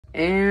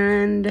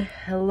And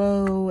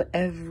hello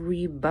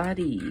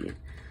everybody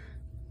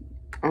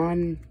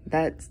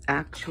that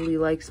actually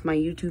likes my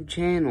YouTube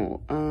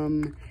channel.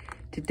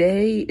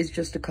 Today is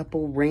just a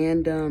couple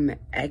random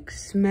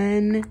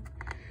X-Men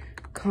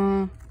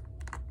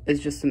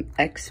it's just some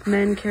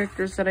X-Men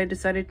characters that I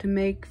decided to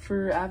make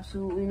for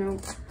absolutely no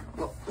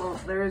well,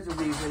 there is a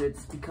reason.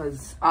 It's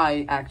because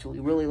I actually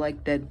really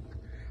like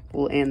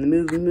Deadpool, and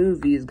the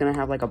movie is gonna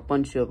have like a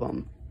bunch of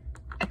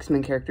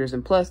X-Men characters,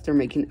 and plus they're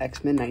making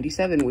X-Men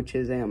 97, which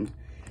is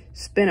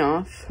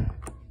spin-off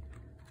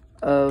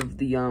of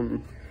the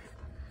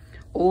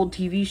old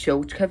TV show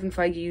which Kevin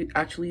Feige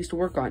actually used to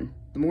work on.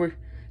 The more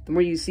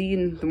you see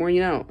and the more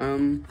you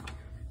know.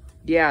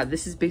 Yeah,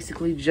 this is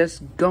basically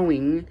just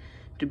going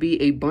to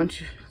be a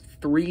bunch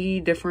 3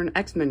 different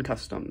X-Men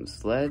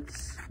customs.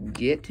 Let's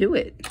get to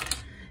it.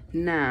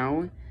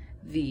 Now,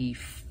 the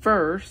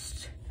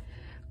first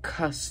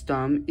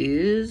custom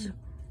is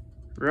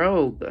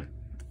Rogue.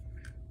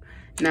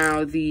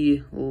 Now,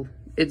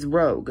 it's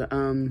Rogue,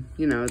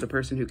 you know, the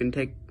person who can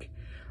take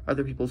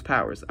other people's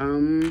powers.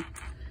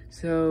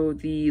 So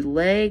the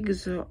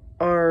legs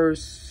are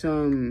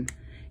some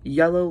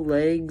yellow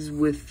legs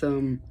with,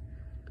 the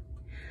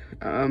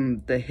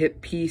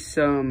hip piece,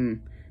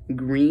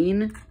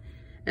 green.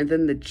 And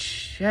then the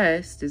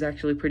chest is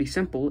actually pretty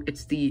simple.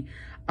 It's the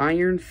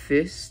Iron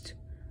Fist,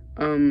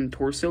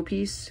 torso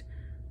piece,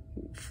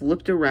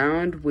 flipped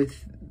around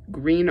with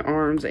green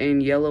arms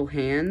and yellow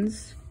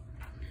hands.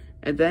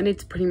 And then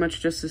it's pretty much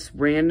just this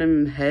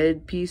random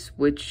head piece,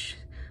 which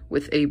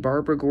with a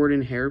Barbara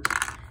Gordon hair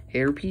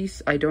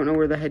piece. I don't know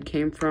where the head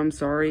came from,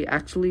 sorry.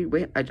 Actually,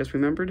 wait, I just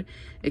remembered.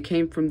 It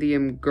came from the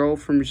girl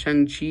from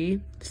Shang-Chi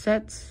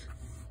sets.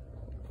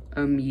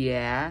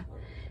 Yeah.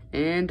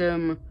 And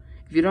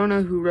if you don't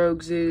know who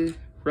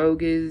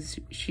Rogue is,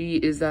 she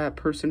is that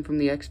person from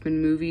the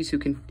X-Men movies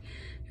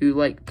who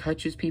like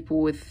touches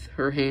people with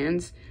her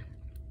hands,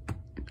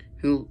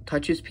 who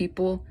touches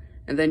people,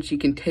 and then she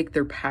can take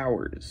their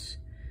powers.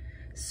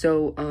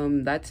 So,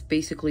 that's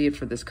basically it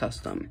for this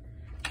custom.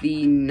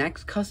 The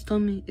next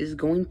custom is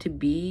going to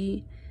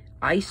be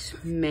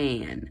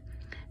Iceman.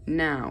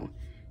 Now,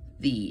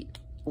 the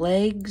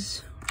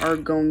legs are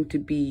going to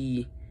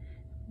be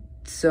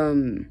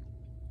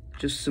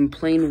just some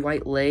plain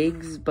white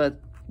legs, but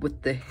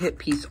with the hip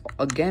piece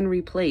again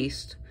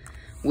replaced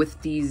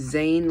with the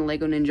Zane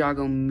Lego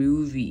Ninjago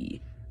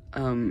movie,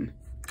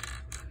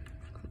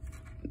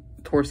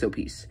 torso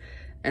piece.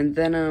 And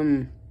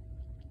then,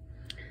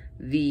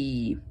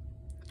 the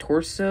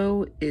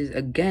torso is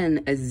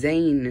again a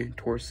Zane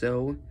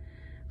torso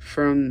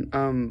from,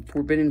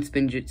 Forbidden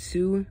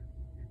Spinjitzu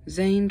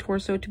Zane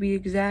torso to be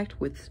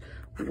exact, with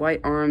white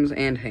arms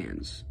and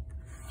hands.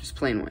 Just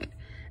plain white.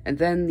 And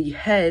then the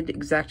head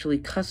is actually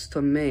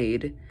custom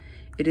made.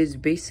 It is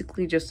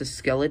basically just a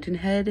skeleton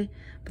head,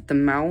 but the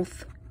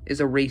mouth is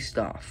erased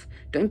off.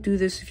 Don't do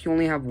this if you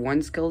only have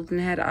 1 skeleton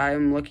head. I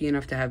am lucky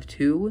enough to have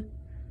 2.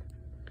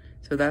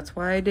 So that's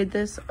why I did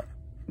this.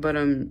 But,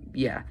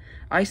 yeah.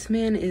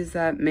 Iceman is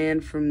that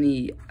man from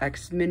the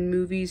X-Men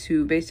movies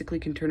who basically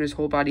can turn his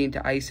whole body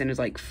into ice and is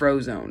like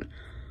Frozone.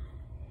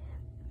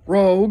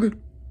 Rogue,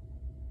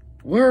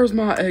 where's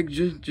my egg,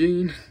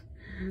 Gene?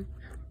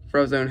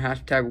 Frozone,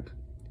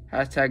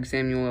 hashtag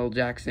Samuel L.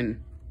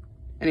 Jackson.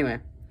 Anyway,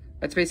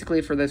 that's basically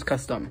it for this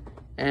custom.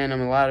 And a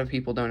lot of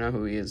people don't know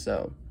who he is,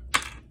 so.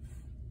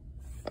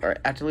 Alright,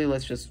 actually,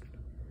 let's just.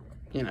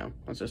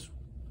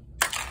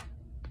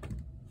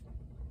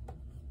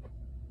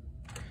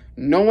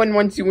 No one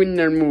wants you in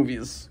their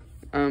movies.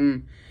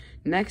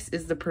 Next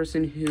is the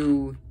person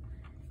who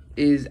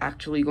is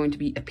actually going to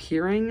be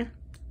appearing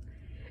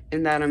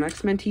in that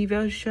X-Men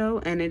TV show,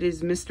 and it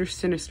is Mr.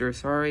 Sinister.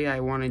 Sorry, I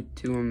wanted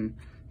to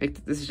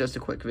this is just a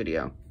quick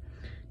video.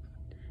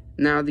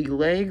 Now, the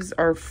legs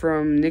are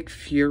from Nick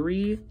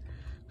Fury,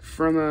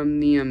 from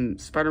the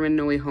Spider-Man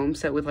No Way Home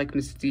set with like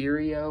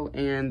Mysterio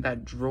and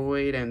that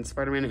droid and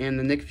Spider-Man and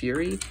the Nick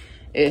Fury.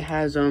 It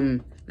has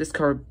this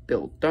card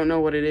built. Don't know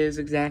what it is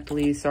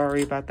exactly.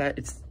 Sorry about that.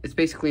 It's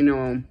basically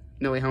No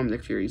Way Home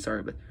Nick Fury.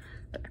 Sorry, but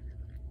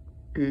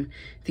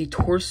the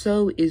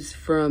torso is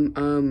from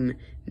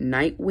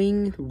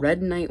Nightwing,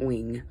 Red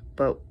Nightwing,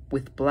 but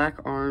with black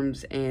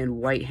arms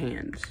and white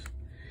hands.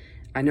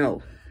 I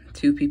know,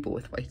 2 people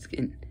with white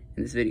skin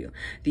in this video.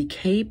 The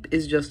cape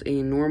is just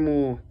a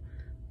normal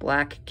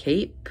black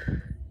cape.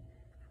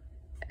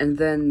 And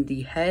then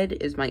the head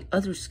is my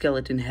other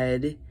skeleton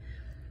head,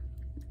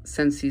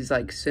 since he's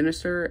like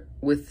Sinister,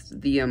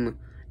 with the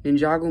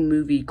Ninjago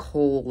movie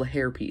Cole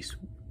hairpiece.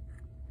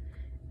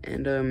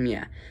 And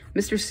yeah,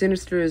 Mr.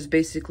 Sinister is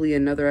basically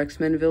another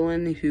X-Men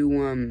villain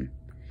who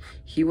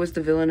he was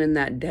the villain in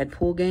that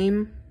Deadpool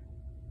game.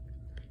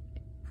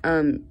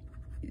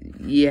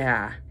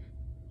 Yeah,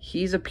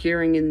 he's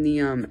appearing in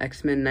the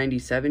X-Men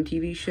 97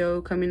 TV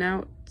show coming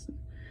out.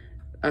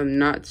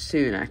 Not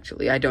soon,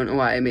 actually. I don't know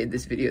why I made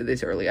this video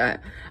this early. I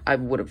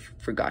would have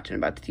forgotten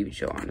about the TV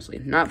show, honestly.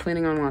 Not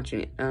planning on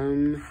watching it.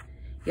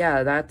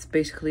 Yeah, that's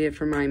basically it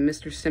for my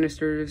Mr.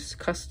 Sinister's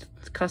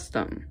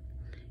custom.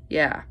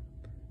 Yeah.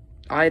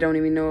 I don't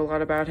even know a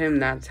lot about him.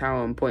 That's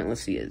how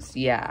pointless he is.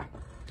 Yeah.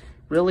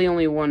 Really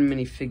only one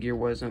minifigure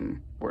was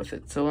worth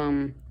it.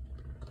 So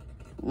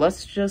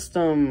let's just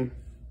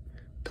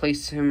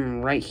place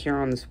him right here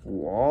on this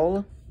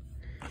wall.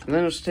 And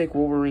then let's take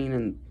Wolverine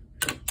and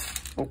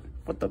oh,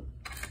 what the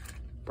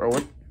bro,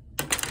 what?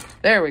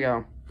 There we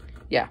go.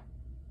 Yeah.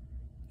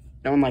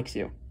 No one likes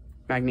you.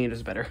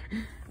 Magneto's better.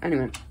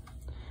 Anyway,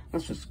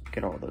 let's just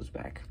get all those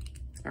back.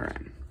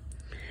 Alright.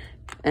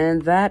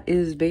 And that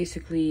is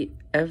basically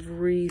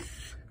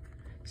this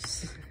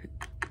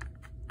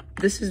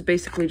is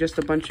basically just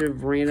a bunch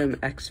of random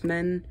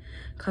X-Men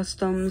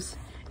customs.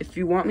 If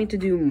you want me to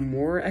do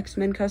more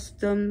X-Men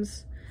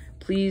customs,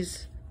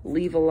 please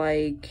leave a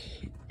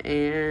like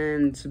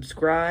and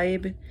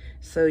subscribe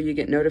so you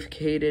get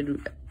notified.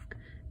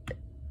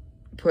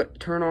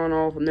 Turn on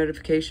all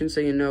notifications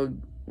so you know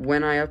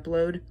when I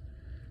upload.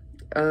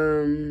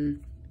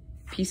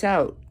 Peace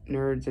out,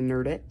 nerds and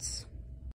nerdettes.